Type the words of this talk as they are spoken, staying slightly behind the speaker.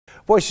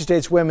Boise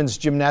State's women's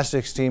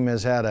gymnastics team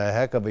has had a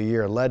heck of a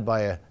year, led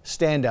by a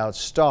standout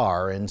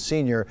star in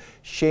senior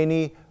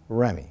Shani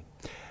Remme.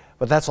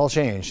 But that's all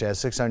changed. As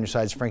 6 on Your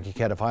Side's Frankie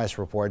Katafias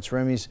reports,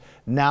 Remme's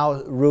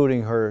now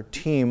rooting her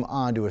team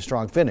on to a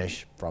strong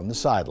finish from the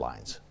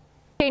sidelines.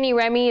 Shani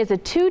Remme is a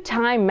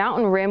two-time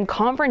Mountain Rim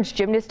Conference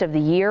Gymnast of the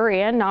Year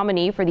and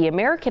nominee for the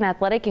American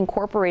Athletic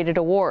Incorporated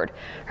Award.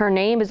 Her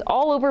name is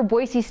all over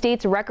Boise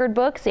State's record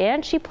books,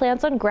 and she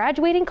plans on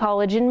graduating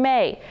college in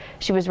May.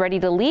 She was ready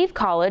to leave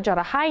college on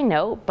a high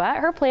note, but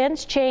her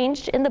plans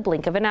changed in the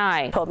blink of an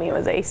eye. Told me it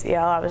was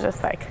ACL. I was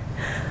just like,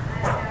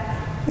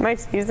 my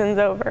season's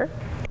over.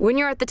 When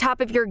you're at the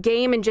top of your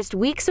game and just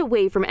weeks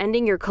away from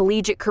ending your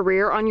collegiate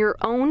career on your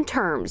own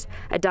terms,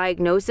 a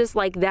diagnosis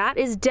like that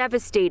is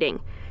devastating.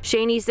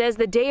 Shani says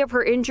the day of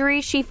her injury,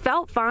 she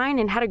felt fine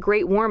and had a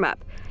great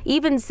warm-up,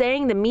 even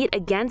saying the meet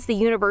against the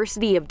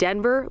University of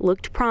Denver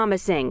looked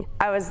promising.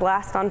 I was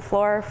last on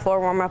floor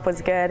warm-up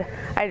was good.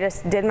 I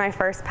just did my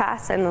first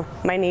pass and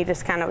my knee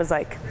just kind of was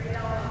like,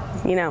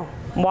 you know,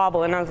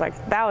 wobbling. I was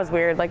like, that was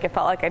weird. Like, it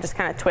felt like I just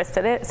kind of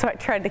twisted it, so I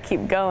tried to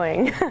keep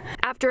going.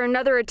 After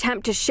another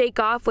attempt to shake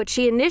off what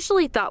she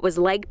initially thought was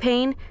leg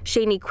pain,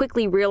 Shani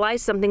quickly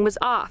realized something was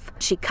off.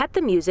 She cut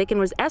the music and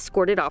was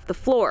escorted off the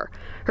floor.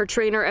 Her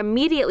trainer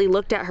immediately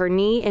looked at her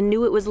knee and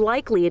knew it was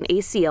likely an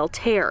ACL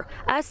tear,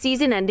 a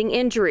season-ending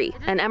injury.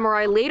 An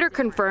MRI later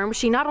confirmed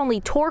she not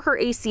only tore her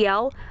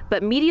ACL,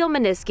 but medial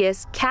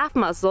meniscus, calf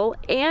muscle,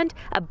 and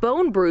a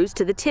bone bruise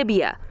to the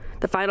tibia.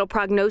 The final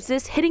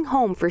prognosis hitting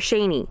home for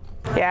Shani.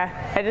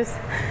 Yeah, I just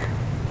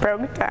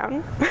broke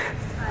down.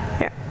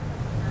 Yeah.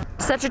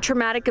 Such a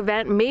traumatic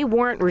event may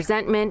warrant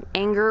resentment,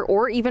 anger,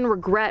 or even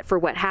regret for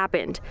what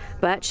happened.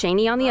 But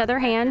Shani, on the other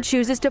hand,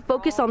 chooses to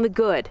focus on the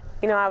good.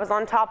 You know, I was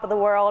on top of the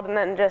world, and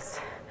then just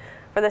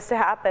for this to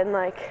happen,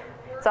 like,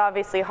 it's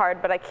obviously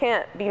hard, but I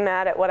can't be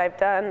mad at what I've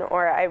done,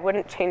 or I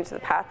wouldn't change the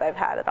path I've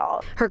had at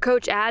all. Her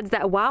coach adds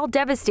that while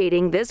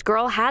devastating, this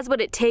girl has what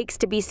it takes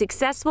to be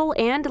successful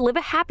and live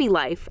a happy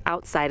life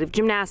outside of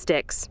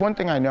gymnastics. One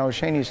thing I know,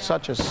 Shani's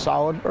such a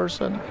solid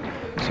person.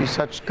 She's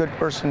such a good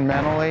person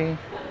mentally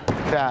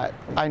that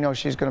I know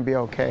she's going to be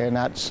okay, and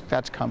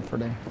that's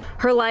comforting.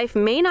 Her life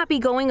may not be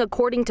going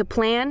according to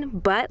plan,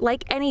 but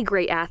like any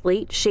great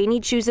athlete,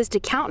 Shani chooses to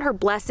count her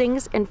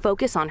blessings and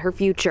focus on her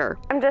future.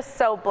 I'm just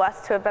so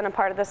blessed to have been a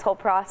part of this whole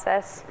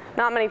process.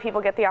 Not many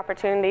people get the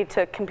opportunity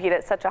to compete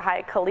at such a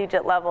high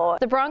collegiate level.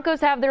 The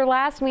Broncos have their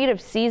last meet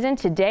of season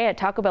today at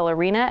Taco Bell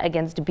Arena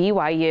against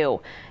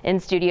BYU. In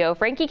studio,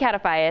 Frankie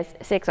Katafias,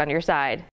 6 on Your Side.